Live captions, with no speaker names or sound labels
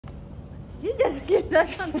You just get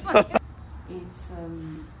that on fire. It's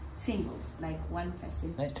singles, like one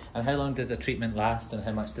person. Nice. And how long does a treatment last, and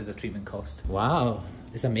how much does a treatment cost? Wow,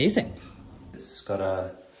 it's amazing. It's got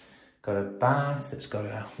a bath, it's got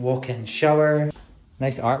a walk-in shower,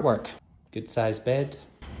 nice artwork, good sized bed.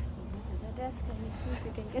 Can we see if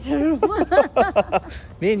we can get a room?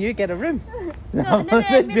 Me and you get a room. No,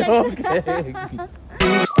 I'm joking.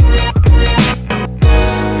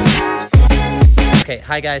 Okay,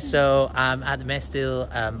 hi guys, so I'm at the Mestil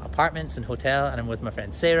apartments and hotel, and I'm with my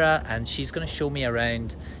friend Sarah, and she's going to show me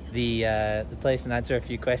around the place and answer a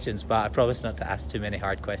few questions, but I promise not to ask too many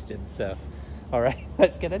hard questions, so alright,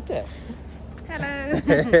 let's get into it.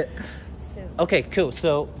 Hello. Okay, cool.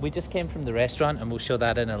 So we just came from the restaurant and we'll show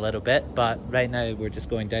that in a little bit, but right now we're just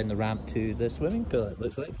going down the ramp to the swimming pool, it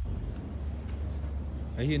looks like.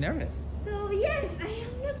 Are you nervous? So yes, I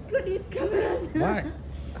am not good with cameras. Why?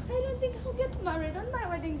 I don't think I'll get married on my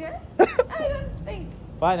wedding day. I don't think.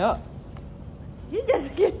 Why not? You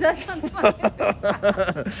just get that on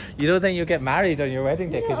fire. You don't think you'll get married on your wedding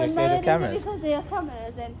day because you're scared of cameras? Because there are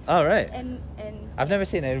cameras and... Oh, right. And I've never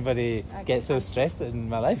seen anybody get so stressed in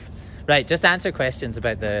my life. Right, just answer questions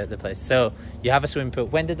about the place. So, you have a swimming pool.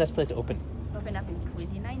 When did this place open? Opened up in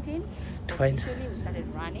 2019. Officially, we started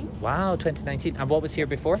running. Wow, 2019. And what was here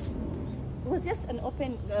before? It was just an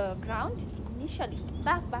open ground initially.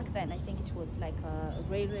 Back then, I think it was like a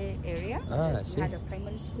railway area. Ah, I see. We had a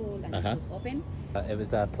primary school and it was open. It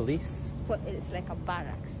was a police? It's like a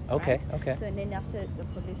barracks. Okay, right? okay. So and then after the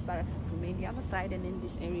police barracks remained the other side, and then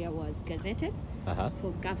this area was gazetted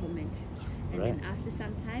for government. And then after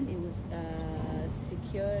some time, it was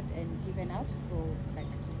secured and given out for like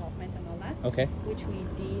development and all that. Okay. Which we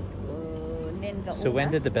did. Then the so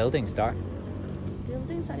when did the building start? The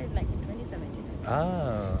building started like in 2017.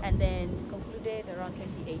 Oh. And then concluded around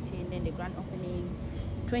 2018. Then the grand opening.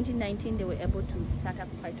 2019, they were able to start up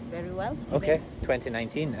quite very well. Okay.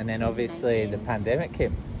 2019, and then obviously the pandemic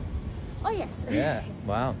came. Oh yes. Yeah.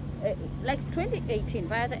 Wow. Like 2018,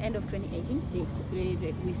 by the end of 2018,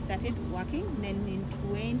 we started working. Then in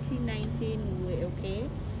 2019, we were okay.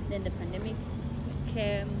 Then the pandemic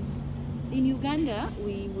came. In Uganda,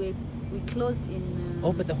 we closed in.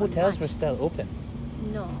 Oh, but the hotels were still open.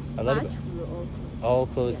 No, March we were all closed. All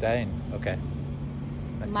closed down. Okay.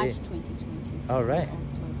 I see. March 2020. So all right.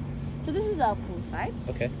 So this is our pool side.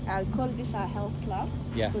 Okay. I call this our health club.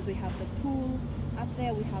 Yeah. Because we have the pool. Up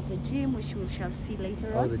there we have the gym, which we shall see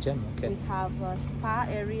later on. Oh, the gym, okay. We have a spa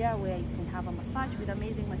area where you can have a massage with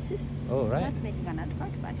amazing masseuse. Oh, right. Not making an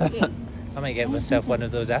advert, but hey. I might get myself one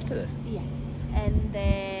of those after this. Yes. And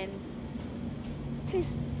then, please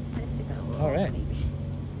take a all right.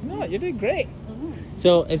 No, you're doing great.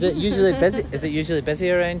 So, is it usually busy? Is it usually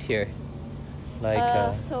busy around here?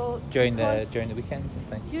 Like so during the weekends and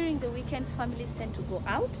things? During the weekends, families tend to go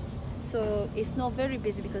out. So it's not very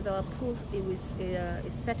busy because our pool is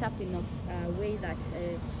set up in a way that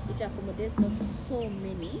it accommodates not so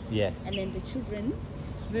many. Yes. And then the children,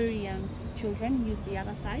 very young children, use the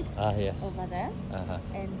other side. Ah, yes. Over there.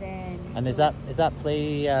 And then. And is that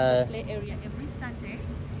play? Play area every Sunday.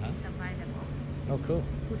 It's available. Oh, cool.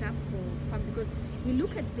 Put up for family because we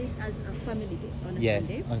look at this as a family day on a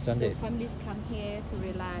Sunday. Yes, on Sundays. So families come here to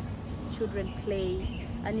relax, children play.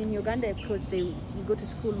 And in Uganda, of course, you go to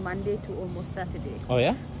school Monday to almost Saturday. Oh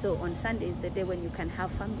yeah. So on Sunday is the day when you can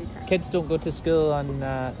have family time. Kids don't go to school on.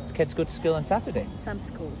 Kids go to school on Saturday. Some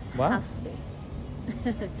schools. Wow. Half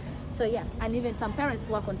day. So yeah, and even some parents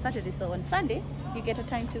work on Saturday. So on Sunday, you get a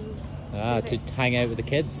time to. To hang out with the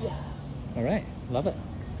kids. Yes. All right, love it.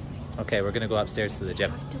 Okay, we're gonna go upstairs to the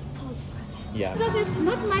gym. Yeah. Because it's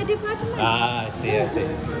not my department. Ah, I see.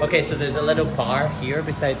 Okay, so there's a little bar here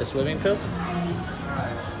beside the swimming pool.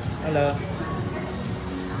 Hello.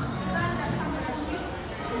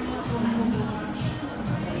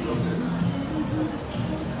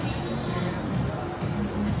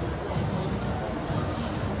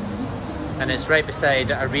 And it's right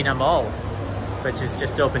beside Arena Mall, which has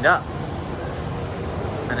just opened up.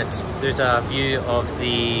 And there's a view of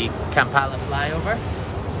the Kampala flyover.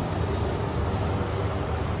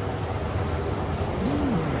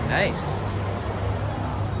 Nice.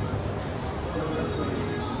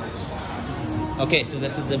 Okay, so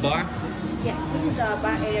this is the bar? Yes, this is our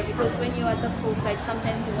bar area because when you're at the poolside,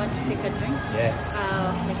 sometimes you want to take a drink. Yes.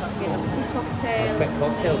 Get a quick cocktail. A quick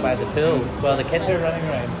cocktail by the pool while the kids are running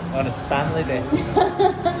around on a family day.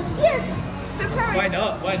 Yes, prepare. Why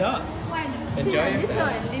not? Why not? Why not? Enjoy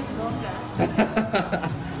yourself. And live longer.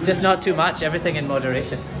 Just not too much, everything in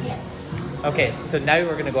moderation. Yes. Okay, so now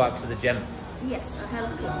we're going to go up to the gym. Yes, a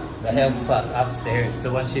health club. The health club upstairs.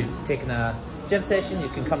 So once you've taken a gym session, you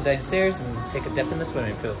can come downstairs and take a dip in the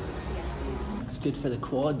swimming pool. It's good for the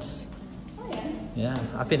quads. Oh yeah. Yeah,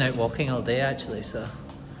 I've been out walking all day actually, so.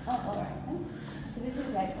 Oh, alright. So this is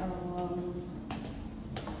like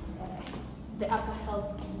the upper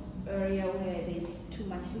health area where there's too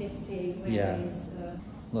much lifting, where there's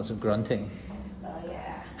lots of grunting.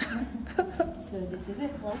 Yeah. So this is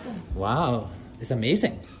it. Welcome. Wow, it's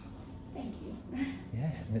amazing. Thank you.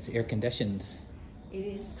 Yeah, and it's air conditioned. It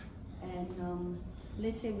is. And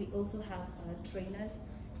let's say we also have trainers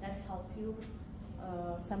that help you.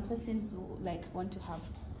 Some persons like want to have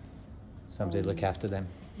somebody look after them.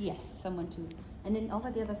 Yes, someone to. And then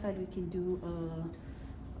over the other side we can do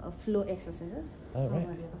floor exercises. Oh, right.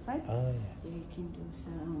 Over the other side. Oh, yes. So you can do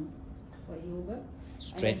some for yoga.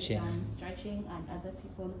 Stretching. And some stretching, and other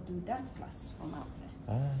people do dance classes from out there.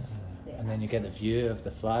 Ah, and then you get the view of the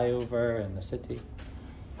flyover and the city.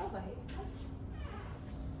 Over here.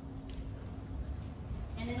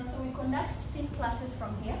 And then also we conduct spin classes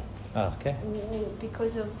from here. Oh, okay.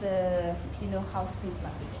 Because of the, you know, how spin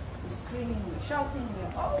classes. We're screaming, we're shouting,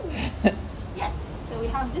 we're oh. Yeah, so we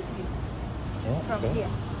have this view from here.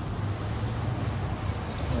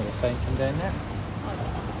 There's a fountain down there.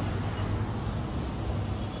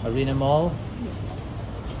 Arena Mall. Yes.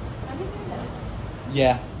 Have you been there?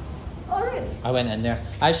 Yeah. Oh, really? I went in there.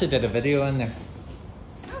 I actually did a video in there.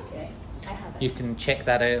 Okay. I haven't. You can check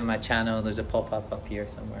that out on my channel. There's a pop-up up here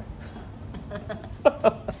somewhere.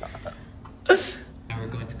 Now we're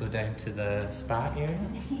going to go down to the spa area.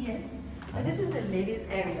 Yes. And this is the ladies'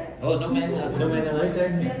 area. Oh, no men allowed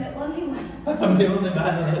there? You're the only one. I'm the only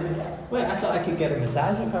man allowed. Wait, I thought I could get a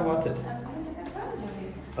massage if I wanted.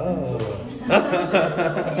 Oh.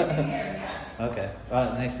 Okay.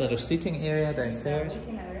 Well, nice little seating area downstairs.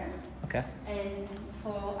 Seating area. Okay. And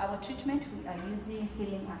for our treatment, we are using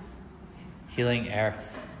Healing Earth. Healing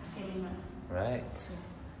Earth. Healing Earth. Right.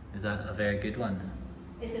 Is that a very good one?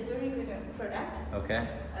 It's a very good product. Okay.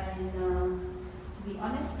 And to be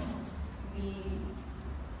honest, you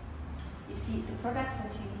see, the products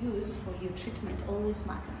that you use for your treatment always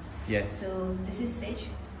matter. Yes. So this is sage.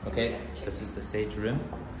 Okay, this is the sage room.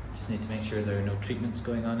 Just need to make sure there are no treatments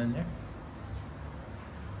going on in there.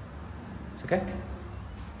 It's okay?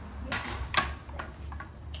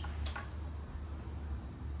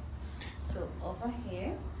 So over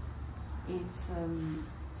here, it's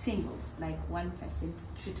singles, like one person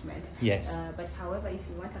treatment. Yes. But however, if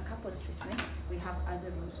you want a couple's treatment, we have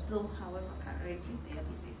other rooms. Though, however, currently they are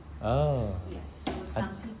busy. Oh. Yes. So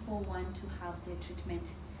some people want to have their treatment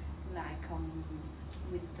like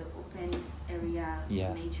with the open area,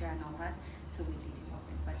 nature and all that. So we leave it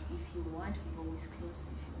open. But if you want, we always close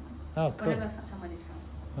if you want. Oh, cool. Whatever someone is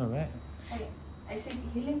comfortable. All right. Oh yes. I said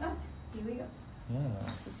Healing Earth. Here we go.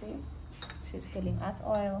 Yeah. You see? She's Healing Earth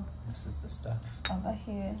oil. This is the stuff. Over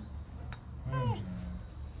here.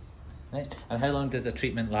 Nice. And how long does a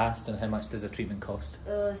treatment last, and how much does a treatment cost?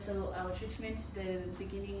 So our treatment, the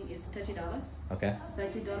beginning is $30. Okay.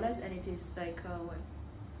 $30, and it is like what?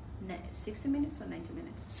 60 minutes or 90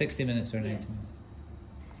 minutes? 60 minutes or 90 Yes. minutes?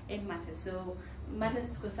 It matters. So it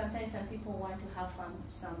matters because sometimes some people want to have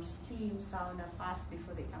some steam sauna fast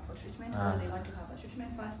before they come for treatment, or they want to have a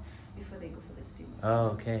treatment fast before they go for the steam sauna.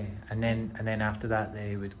 Oh, okay. And then after that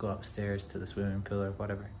they would go upstairs to the swimming pool or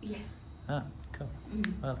whatever. Yes. Ah, cool.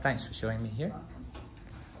 Well, thanks for showing me here.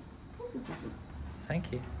 Welcome.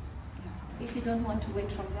 Thank you. If you don't want to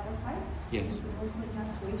wait from the other side, Yes. you can also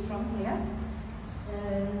just wait from here.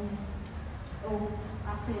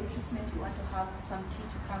 After your treatment, you want to have some tea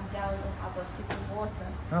to calm down or have a sip of water.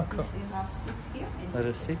 Oh, cool. So you have sit here.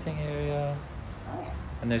 Little seating area. Oh, yeah.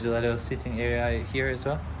 And there's a little seating area out here as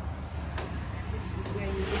well. This is where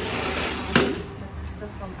you get the crystal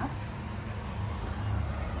from up.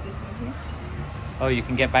 This one here. Oh, you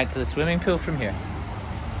can get back to the swimming pool from here.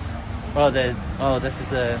 Oh, this is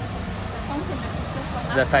the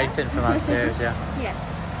fountain from upstairs. Yeah. Yes.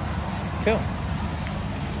 Cool.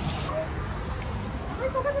 I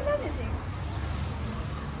forgot anything.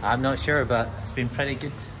 I'm not sure, but it's been pretty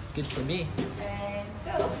good for me. And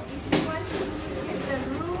so, if you want to get the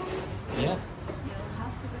rooms, Yeah. you'll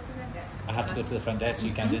have to go to the desk. I have to go to the front desk, so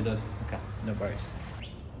you can't do those. Okay, no worries.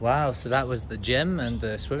 Wow, so that was the gym and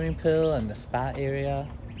the swimming pool and the spa area.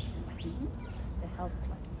 The health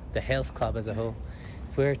club. The health club as a whole.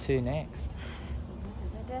 Where to next? Go to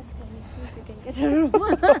the desk and see if you can get a room.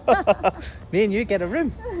 Me and you get a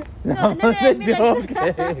room. No, I'm no, I only mean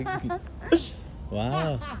joking.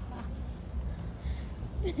 Wow.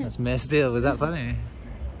 That's Mestil. Was that funny?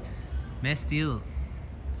 Mestil.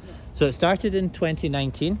 So it started in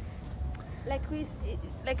 2019. Like Started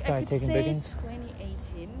I could taking say bookings?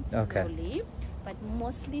 2018 Okay. slowly. but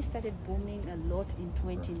mostly started booming a lot in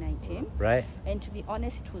 2019. Right. And to be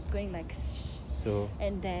honest, it was going like so.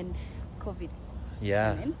 And then COVID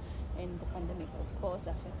came in, and the pandemic, of course,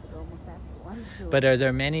 affected almost everyone. So. But are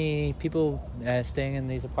there many people staying in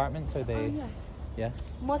these apartments? Are they? Oh, yes. Yeah.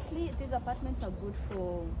 Mostly, these apartments are good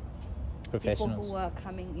for professionals people who are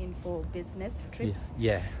coming in for business trips.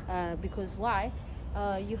 Yeah. Because why?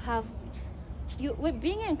 We're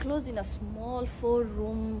being enclosed in a small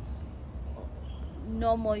 4-room,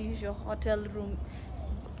 normal, usual hotel room.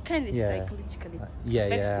 Kind of psychologically.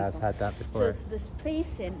 I've had that before. So the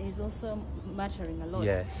spacing is also mattering a lot.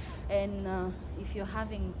 Yes. And if you're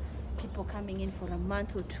having people coming in for a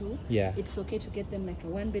month or two, it's okay to get them like a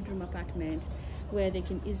 1-bedroom apartment where they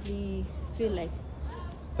can easily feel like.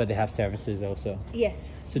 But they have services also. Yes.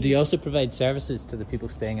 So do you also provide services to the people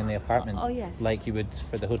staying in the apartment? Oh, yes. Like you would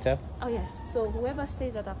for the hotel? Oh, yes. So whoever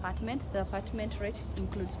stays at the apartment rate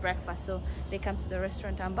includes breakfast. So they come to the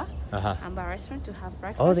restaurant Amber restaurant to have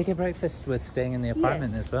breakfast. Oh, they get breakfast with staying in the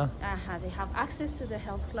apartment as well? They have access to the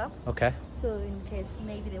health club. Okay. So in case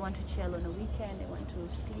maybe they want to chill on a weekend, they want to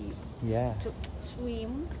sleep. Yeah. To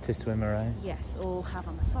swim. To swim around. Yes, or have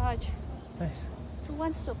a massage. Nice. It's a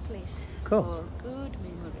one-stop place. Cool. For good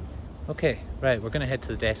memories. Okay, right, we're going to head to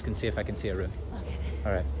the desk and see if I can see a room. Okay.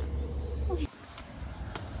 All right. Okay.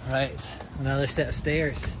 Right, another set of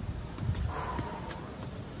stairs.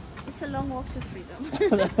 It's a long walk to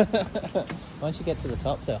freedom. Once you get to the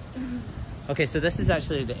top though. Okay, so this is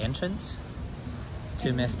actually the entrance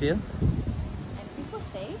to Mestil. And people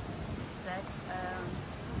say that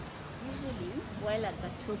usually while at the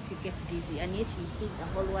top you get dizzy and yet you see the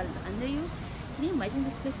whole world under you. Can you imagine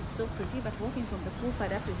this place is so pretty, but walking from the pool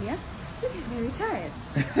side up to here, you'll be very tired.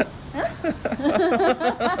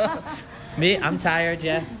 Me, I'm tired,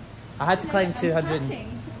 yeah. I had to climb 200.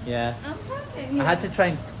 Yeah. I'm panting. I had to try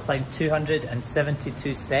and climb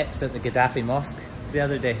 272 steps at the Gaddafi Mosque the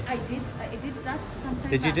other day. I did that sometime.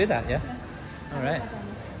 Did you do that, yeah? All right.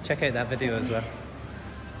 Check out that video as well.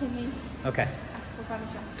 Okay. Ask for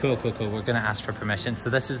permission. Cool. We're going to ask for permission. So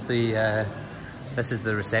this is the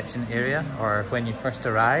reception area, or when you first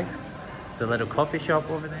arrive. There's a little coffee shop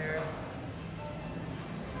over there.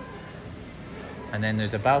 And then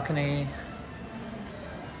there's a balcony.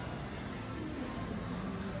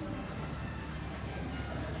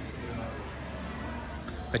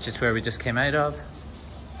 Which is where we just came out of.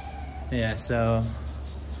 Yeah, so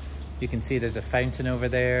you can see there's a fountain over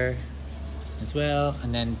there as well.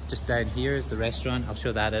 And then just down here is the restaurant. I'll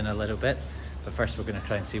show that in a little bit. But first we're going to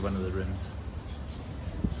try and see one of the rooms.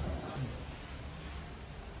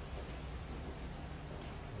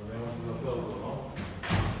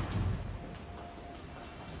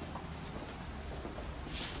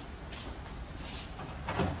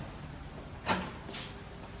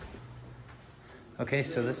 Okay,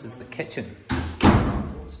 so this is the kitchen.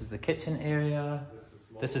 This is the kitchen area.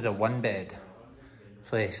 This is a 1-bed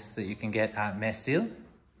place that you can get at Mestil.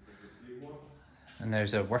 And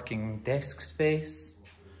there's a working desk space.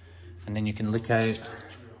 And then you can look out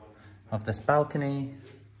of this balcony.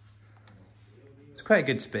 It's quite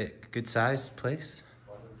a good sized place.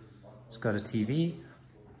 It's got a TV.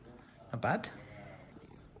 Not bad.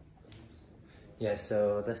 Yeah,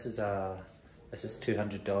 so this is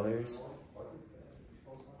 $200.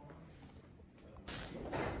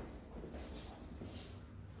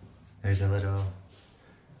 There's a little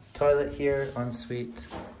toilet here, ensuite,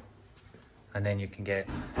 and then you can get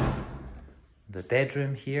the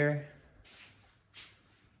bedroom here.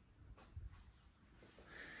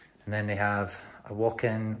 And then they have a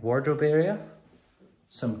walk-in wardrobe area.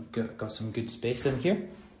 Got some good space in here.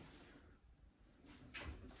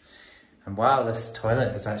 And wow, this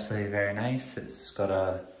toilet is actually very nice. It's got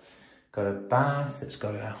a bath, it's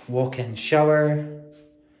got a walk-in shower.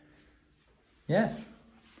 Yeah.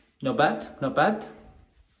 Not bad.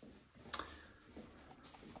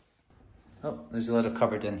 Oh, there's a little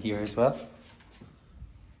cupboard in here as well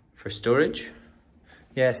for storage.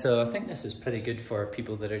 Yeah, so I think this is pretty good for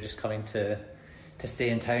people that are just coming to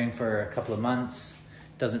stay in town for a couple of months.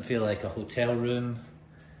 Doesn't feel like a hotel room.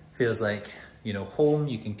 Feels like, you know, home.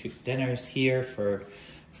 You can cook dinners here for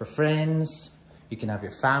friends. You can have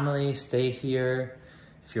your family stay here.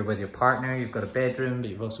 If you're with your partner, you've got a bedroom,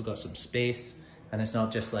 but you've also got some space. And it's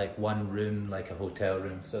not just like one room, like a hotel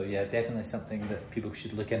room. So yeah, definitely something that people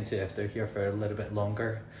should look into if they're here for a little bit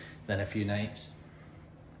longer than a few nights.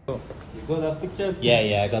 You got the pictures?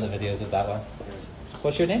 Yeah, I got the videos of that one.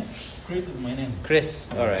 What's your name? Chris is my name. Chris.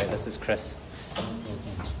 All right, this is Chris.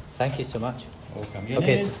 Thank you so much. Welcome. Your name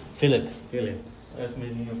is? Philip. Philip. That's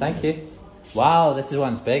amazing. Thank you. Wow, this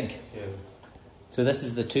one's big. Yeah. So this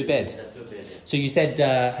is the 2-bed. That's 2-bed. So you said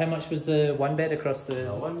how much was the 1-bed across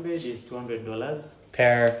the? 1 bed is $200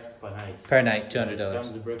 per night. Per night, $200.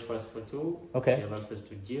 Comes with breakfast for 2. Okay. You have access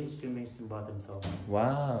to gym, swimming, steam bath, and so on.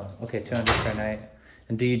 Wow. Okay, 200 per night.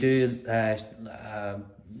 And do you do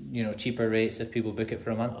cheaper rates if people book it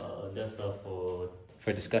for a month? That's for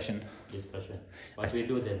discussion. But we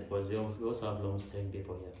do them because we also have long staying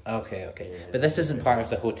people here. Okay. Yeah. But this isn't part of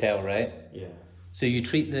the hotel, right? Yeah. So you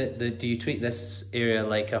treat do you treat this area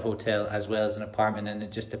like a hotel as well as an apartment, and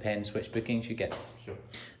it just depends which bookings you get? Sure.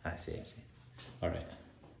 I see. All right.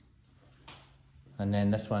 And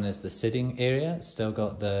then this one is the sitting area. It's still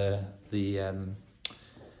got the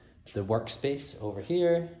workspace over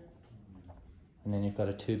here, and then you've got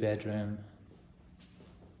a 2-bedroom.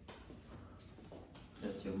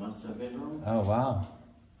 That's your master bedroom. Oh wow!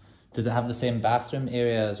 Does it have the same bathroom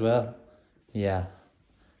area as well? Yeah,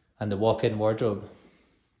 and the walk-in wardrobe.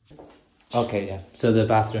 Okay, yeah. So the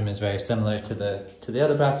bathroom is very similar to the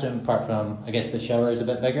other bathroom, apart from I guess the shower is a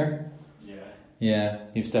bit bigger. Yeah. Yeah,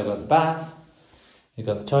 you've still got the bath. You've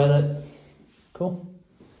got the toilet. Cool.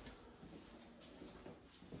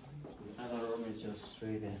 The other room is just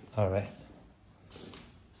straight there. All right.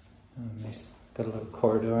 Oh, nice. Got a little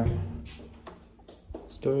corridor.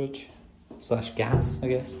 Storage / gas, I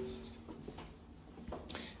guess.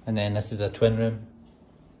 And then this is a twin room.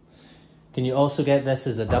 Can you also get this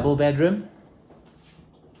as a double bedroom?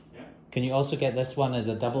 Yeah. Can you also get this one as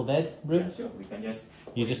a double bed room? Yeah, sure. We can just.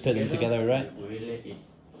 You just put them together, right? We relate it.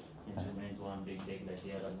 It remains one big deck like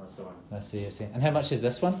the other master one. I see. And how much is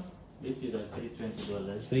this one? This is at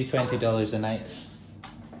 $320. $320 a night.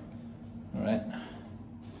 All right.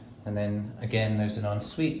 And then again, there's an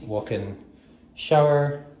ensuite, walk-in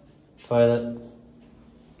shower, toilet.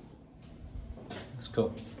 That's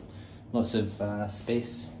cool. Lots of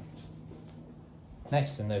space.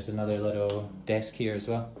 Nice. And there's another little desk here as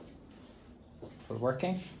well for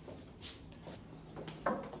working.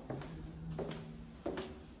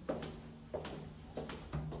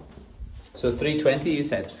 So $320 you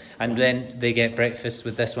said, and then they get breakfast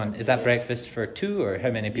with this one. Is that breakfast for 2 or how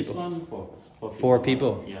many people? This one for 4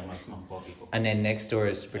 people. Yeah, maximum 4 people. And then next door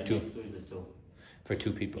is for 2. Next door is the 2. For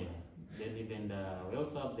 2 people. Yeah. Then even we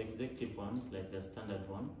also have the executive ones, like the standard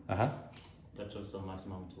one. That's also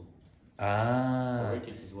maximum 2. For it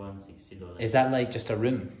is $160. Is that like just a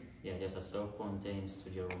room? Yeah, just a self-contained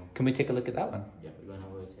studio room. Can we take a look at that one? Yeah, we're gonna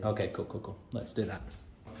wait. Okay, cool. Let's do that.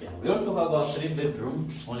 Yeah, we also have a 3-bedroom,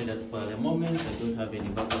 only that for the moment I don't have any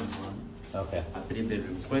vacant one. Okay. A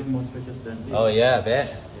 3-bedroom, it's quite more spacious than this. Oh yeah, I bet.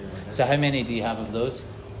 Yeah, So how many do you have of those?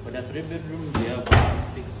 for the 3-bedroom, we have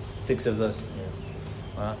 6. 6 of those. Yeah.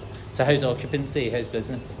 Wow. So how's occupancy? How's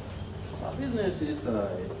business? Our business is,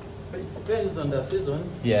 it depends on the season.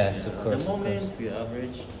 Yes, of course. At the moment, we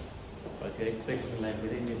average, but we're expecting like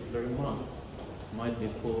within this very month, might be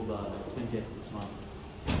full by 20th this month.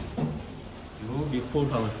 It will be full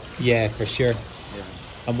house. Yeah, for sure. Yeah.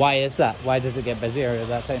 And why is that? Why does it get busier at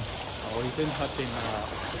that time? It can happen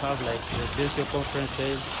to have like residential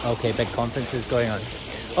conferences. Okay, big conferences going on.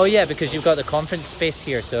 Oh yeah, because you've got the conference space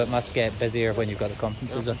here, so it must get busier when you've got the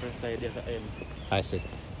conferences on. I see. It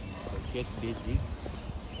gets busy.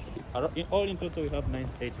 All in total, we have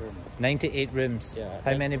 98 rooms. 98 rooms. Yeah.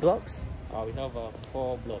 How many blocks? We have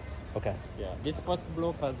 4 blocks. Okay. Yeah. This first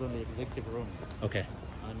block has only executive rooms. Okay.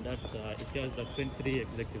 And that's it has the 23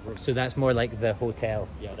 executive rooms. So that's more like the hotel.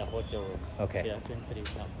 Yeah, the hotel rooms. Okay. Yeah, 23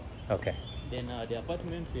 sample. Okay. Then the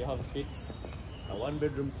apartment, we have suites. A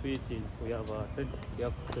 1-bedroom suite is we have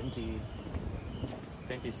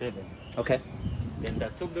 27. Okay. Then the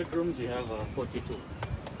 2 bedrooms we have 42.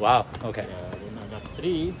 Wow. Okay. Then the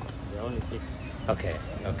 3 they're only 6. Okay.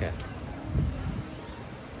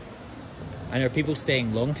 And are people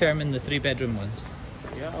staying long term in the 3-bedroom ones?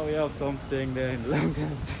 Yeah, we have some staying there in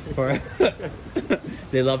London.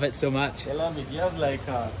 They love it so much. They love it. You have like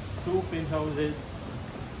 2 penthouses.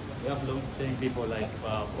 We have long staying people like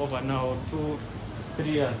over now 2-3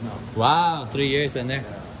 years now. Wow, 3 years in there.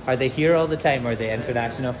 Yeah. Are they here all the time, or are they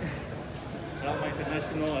international? One is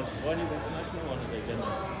international, one is Uganda.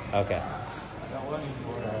 Okay. That one is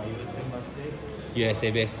for US Embassy.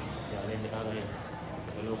 USA based. Yeah, then the other is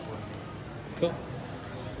the local. Cool.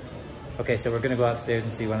 Okay, so we're going to go upstairs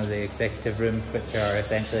and see one of the executive rooms, which are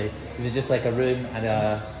essentially, is it just like a room and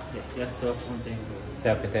a... Yeah, just self-contained.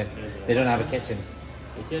 Self-contained. They don't have a kitchen.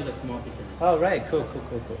 It has a small kitchen. Oh, right. Cool.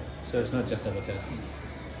 So it's not just a hotel.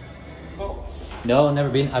 No, never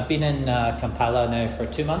been. I've been in Kampala now for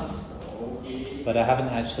 2 months, but I haven't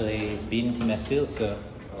actually been to Mestil, so...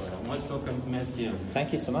 Most welcome to Mestil.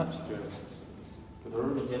 Thank you so much. The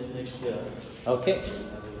road is just next year. Okay.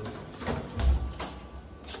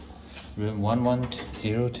 Room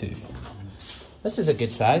 1102. This is a good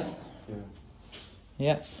size.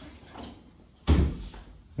 Yeah.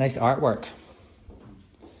 Nice artwork.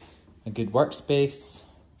 A good workspace.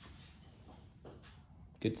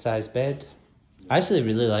 Good size bed. I actually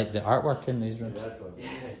really like the artwork in these rooms. Yeah,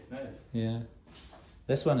 it's nice. Yeah.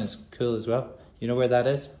 This one is cool as well. You know where that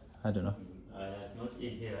is? I don't know. It's not in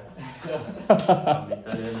here.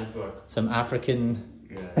 Italian network. Some African.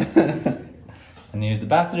 Yeah. And here's the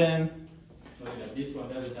bathroom. So yeah, this one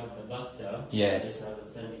doesn't have the bathtub. Yes. It has a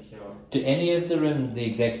standing shower. Do any of the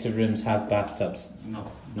executive rooms have bathtubs?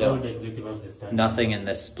 No. No. All the executive have the standing. Nothing in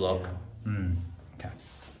this block. Yeah. Okay.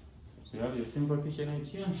 So you have your simple kitchen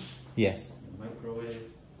here. Yes. Microwave.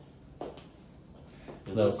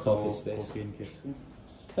 There's Little also coffee space. Coffee and cafe.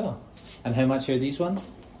 Cool. And how much are these ones?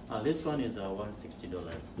 This one is $160.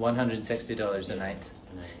 $160 a night.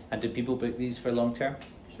 And do people book these for long term?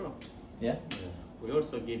 Sure. Yeah? Yeah. We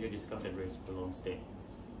also give you discounted rates for long stay.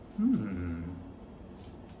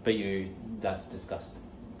 But that's discussed.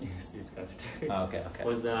 Yes, discussed. Okay.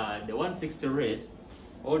 Because the 160 rate,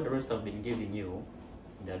 all the rest have been giving you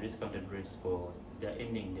the discounted rates for they're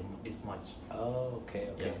ending this March. Oh, okay.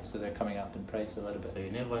 Yeah. So they're coming up in price a little bit. So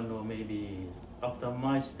you never know, maybe after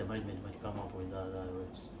March the management might come up with other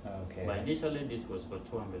rates. Okay. But initially this was for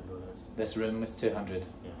 $200. This room was 200.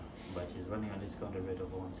 Yeah, but it's running a discounted rate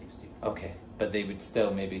of 160. Okay, but they would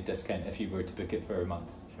still maybe discount if you were to book it for a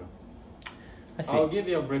month. Sure. I see. I'll give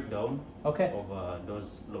you a breakdown Okay. of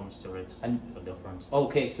those long stay rates And- for the front.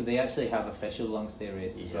 Okay, so they actually have official long stay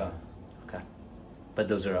rates as Yeah. well. Okay. But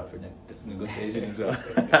those are up for negotiation as well.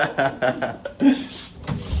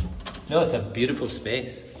 No, it's a beautiful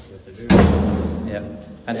space. It's a beautiful. Yeah.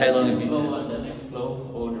 And how long have you The next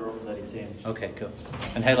floor, all the rooms are the same. Okay, cool.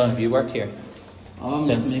 And how long have you worked here?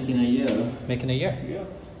 Since making a year. Making a year? Yeah.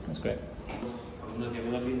 That's great. Have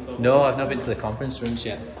you ever been to? No, I've not been to the conference rooms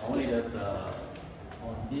yet. Only that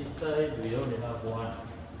on this side we only have one.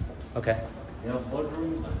 Okay. We have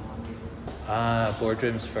boardrooms and one meeting.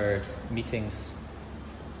 Boardrooms for meetings.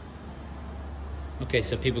 Okay,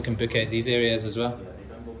 so people can book out these areas as well? Yeah,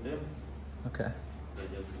 they can book them. Okay.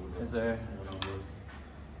 They just book them. Is there... One of those.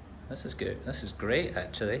 This is good. This is great,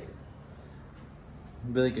 actually.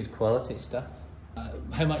 Really good quality stuff.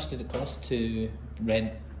 How much does it cost to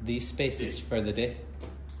rent these spaces for the day?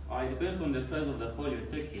 It depends on the size of the hall you're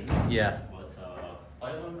taking. Yeah. But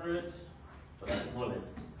 500 for the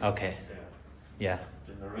smallest. Okay. Yeah.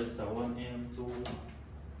 Then the rest are 1M, 2.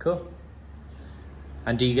 Cool.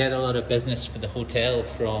 And do you get a lot of business for the hotel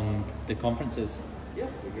from the conferences? Yeah,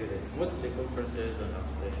 we get it. Mostly conferences and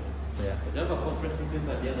accommodation. Yeah. But you have a conference center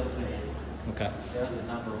at the other side. Okay. There's a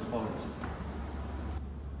number of halls.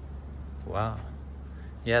 Wow.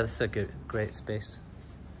 Yeah, this is a great space.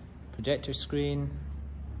 Projector screen.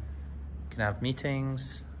 You can have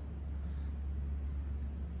meetings.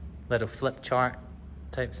 Little flip chart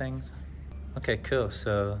type things. Okay, cool.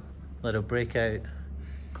 So, little breakout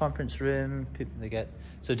conference room. People they get.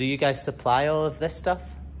 So, do you guys supply all of this stuff?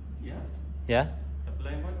 Yeah. Yeah.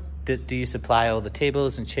 Supply what? Do you supply all the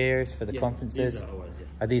tables and chairs for the conferences? These are ours, yeah.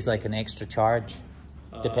 Are these like an extra charge,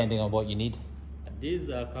 depending on what you need? These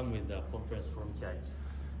come with the conference room charge.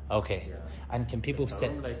 Okay. Yeah. And can people A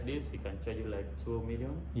sit? room like this, we can charge you like 2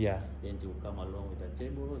 million. Yeah. Then to come along with the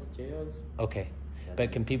tables, chairs. Okay.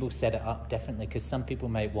 But can people set it up differently? Because some people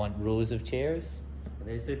might want rows of chairs.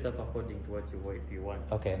 They set up according to what you want.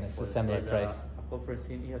 Okay, and it's a Because similar there's price. A conference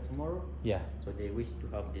in here tomorrow, Yeah. so they wish to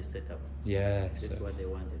have this set up. Yeah. This is what they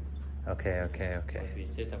wanted. Okay. But we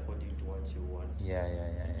set according to what you want. Yeah.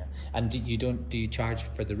 And do you charge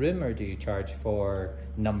for the room or do you charge for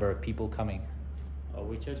number of people coming?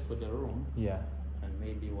 We charge for the room Yeah. and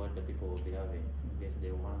maybe what the people will be having. In case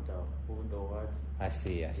they want food or what. I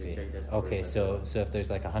see. charge us Okay, for so if there's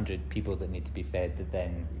like 100 people that need to be fed,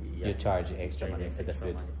 then Yeah. you charge extra money for the Extra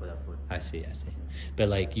food. money for the food. I see. But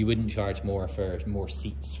like you wouldn't charge more for more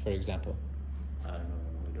seats, for example. No,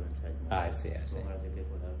 we don't charge more. I see. As long as you pay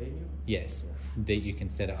for the venue. Yes, that you can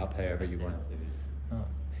set it up however you Set want. up the venue. Oh.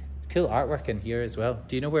 Cool artwork in here as well.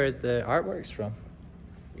 Do you know where the artwork's from?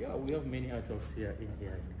 Yeah, we have many artworks here in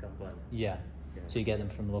Kampala. Yeah. Yeah. So you get them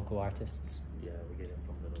from local artists. Yeah, we get them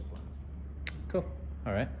from the local ones. Cool.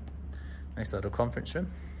 All right. Nice little conference room.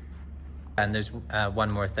 And there's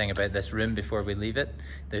one more thing about this room before we leave it.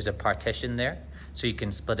 There's a partition there, so you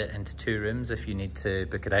can split it into 2 rooms if you need to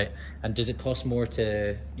book it out. And does it cost more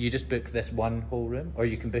to, you just book this one whole room, or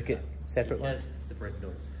you can book it separate It ones? has separate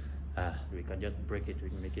doors. Ah, We can just break it, we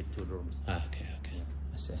can make it 2 rooms. okay.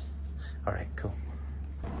 I see. All right, cool.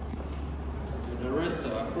 So the rest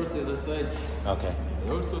are across the other side. Okay.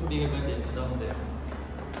 There also beer gardens down there.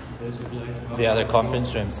 the other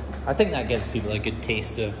conference rooms. I think that gives people a good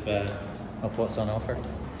taste of what's on offer.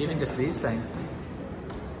 Even just these things.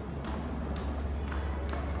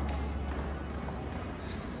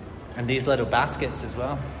 And these little baskets as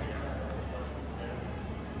well.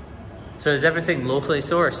 So is everything locally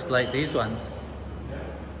sourced, like these ones?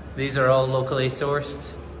 These are all locally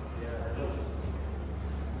sourced.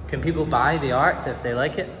 Can people buy the art if they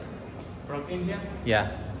like it? From India?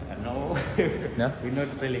 Yeah. No. No? We're not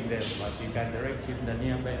selling them, but you can direct it to the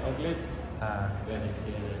nearby outlets. When it's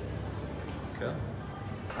Cool.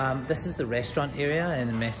 This is the restaurant area in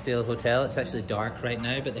the Mestil Hotel. It's actually dark right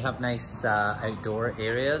now, but they have nice outdoor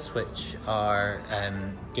areas which are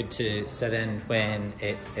good to sit in when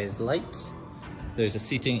it is light. There's a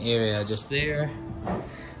seating area just there.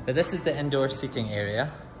 But this is the indoor seating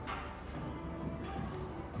area.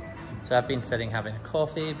 So I've been sitting having a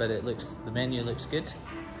coffee, but the menu looks good.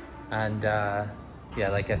 And yeah,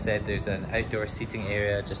 like I said, there's an outdoor seating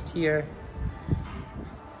area just here.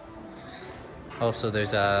 Also,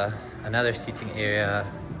 there's another seating area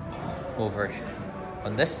over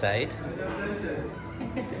on this side.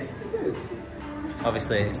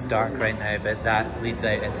 Obviously, it's dark right now, but that leads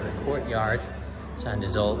out into the courtyard and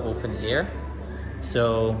is all open air.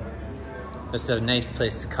 So it's a nice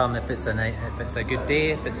place to come if it's a good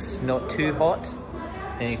day. If it's not too hot,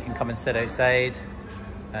 then you can come and sit outside.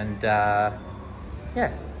 And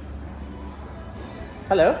yeah.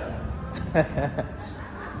 Hello.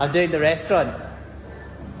 I'm doing the restaurant.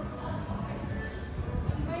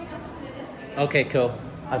 Okay, cool.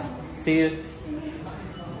 I'll see you.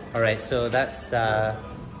 All right, so that's the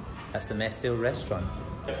Mestil restaurant.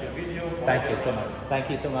 Thank you so much. Thank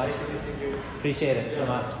you so much. Appreciate it so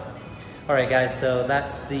much. All right, guys. So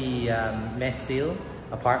that's the Mestil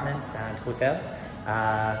apartments and hotel.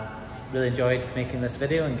 Really enjoyed making this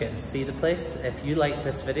video and getting to see the place. If you like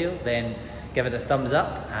this video, then give it a thumbs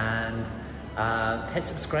up and hit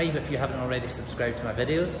subscribe if you haven't already subscribed to my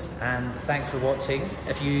videos. And thanks for watching.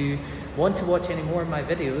 If you want to watch any more of my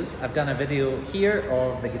videos, I've done a video here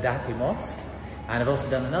of the Gaddafi Mosque, and I've also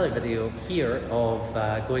done another video here of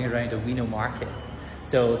going around a Wino market.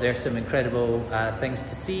 So there's some incredible things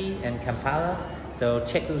to see in Kampala. So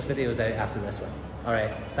check those videos out after this one. All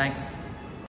right, thanks.